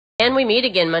And we meet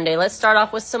again Monday. Let's start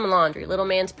off with some laundry. Little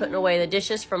man's putting away the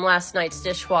dishes from last night's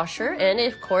dishwasher, and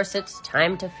of course it's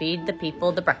time to feed the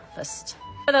people the breakfast.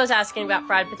 For those asking about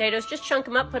fried potatoes, just chunk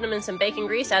them up, put them in some bacon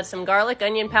grease, add some garlic,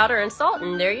 onion powder, and salt,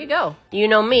 and there you go. You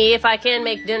know me, if I can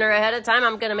make dinner ahead of time,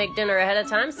 I'm gonna make dinner ahead of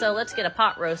time, so let's get a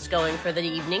pot roast going for the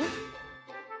evening.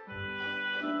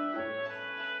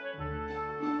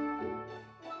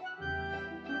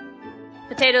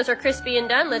 Potatoes are crispy and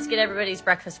done. Let's get everybody's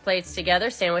breakfast plates together.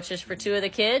 Sandwiches for 2 of the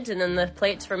kids, and then the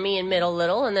plates for me and middle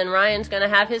little, and then Ryan's gonna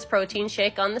have his protein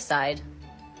shake on the side.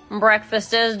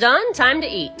 Breakfast is done, time to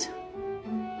eat.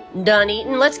 Done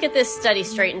eating. Let's get this study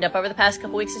straightened up. Over the past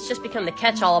couple weeks, it's just become the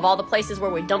catch-all of all the places where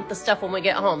we dump the stuff when we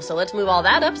get home. So let's move all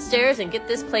that upstairs and get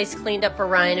this place cleaned up for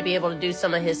Ryan to be able to do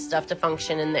some of his stuff to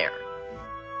function in there.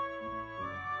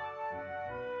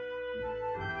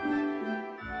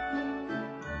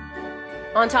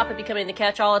 On top of becoming the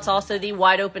catch-all, it's also the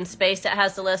wide open space that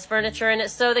has the less furniture in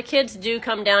it, so the kids do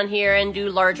come down here and do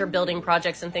larger building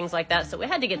projects and things like that, so we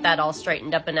had to get that all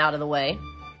straightened up and out of the way.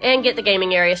 And get the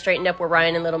gaming area straightened up where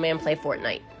Ryan and Little Man play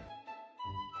Fortnite.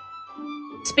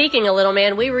 Speaking of Little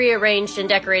Man, we rearranged and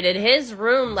decorated his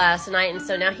room last night, and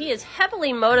so now he is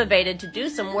heavily motivated to do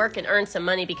some work and earn some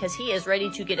money because he is ready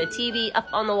to get a TV up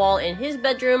on the wall in his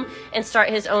bedroom and start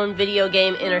his own video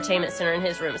game entertainment center in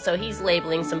his room. So he's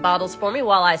labeling some bottles for me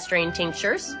while I strain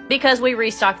tinctures because we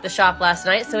restocked the shop last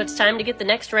night, so it's time to get the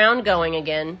next round going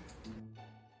again.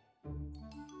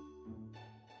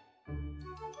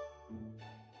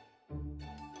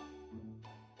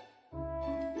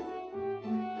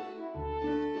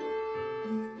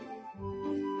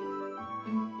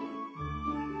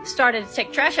 Started to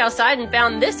take trash outside and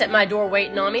found this at my door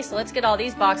waiting on me, so let's get all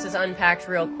these boxes unpacked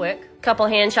real quick. Couple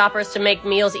hand choppers to make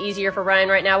meals easier for Ryan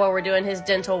right now while we're doing his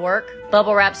dental work.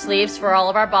 Bubble wrap sleeves for all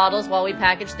of our bottles while we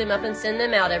package them up and send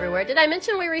them out everywhere. Did I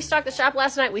mention we restocked the shop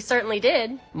last night? We certainly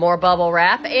did. More bubble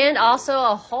wrap and also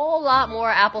a whole lot more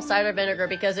apple cider vinegar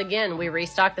because again, we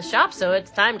restocked the shop, so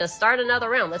it's time to start another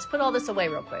round. Let's put all this away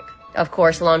real quick. Of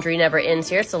course, laundry never ends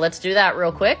here, so let's do that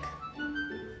real quick.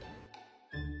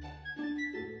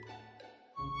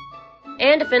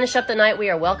 And to finish up the night,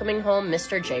 we are welcoming home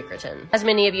Mr. Jakerton. As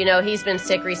many of you know, he's been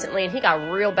sick recently, and he got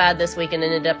real bad this week and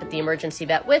ended up at the emergency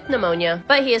vet with pneumonia.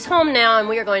 But he is home now, and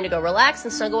we are going to go relax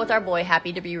and snuggle with our boy,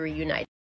 happy to be reunited.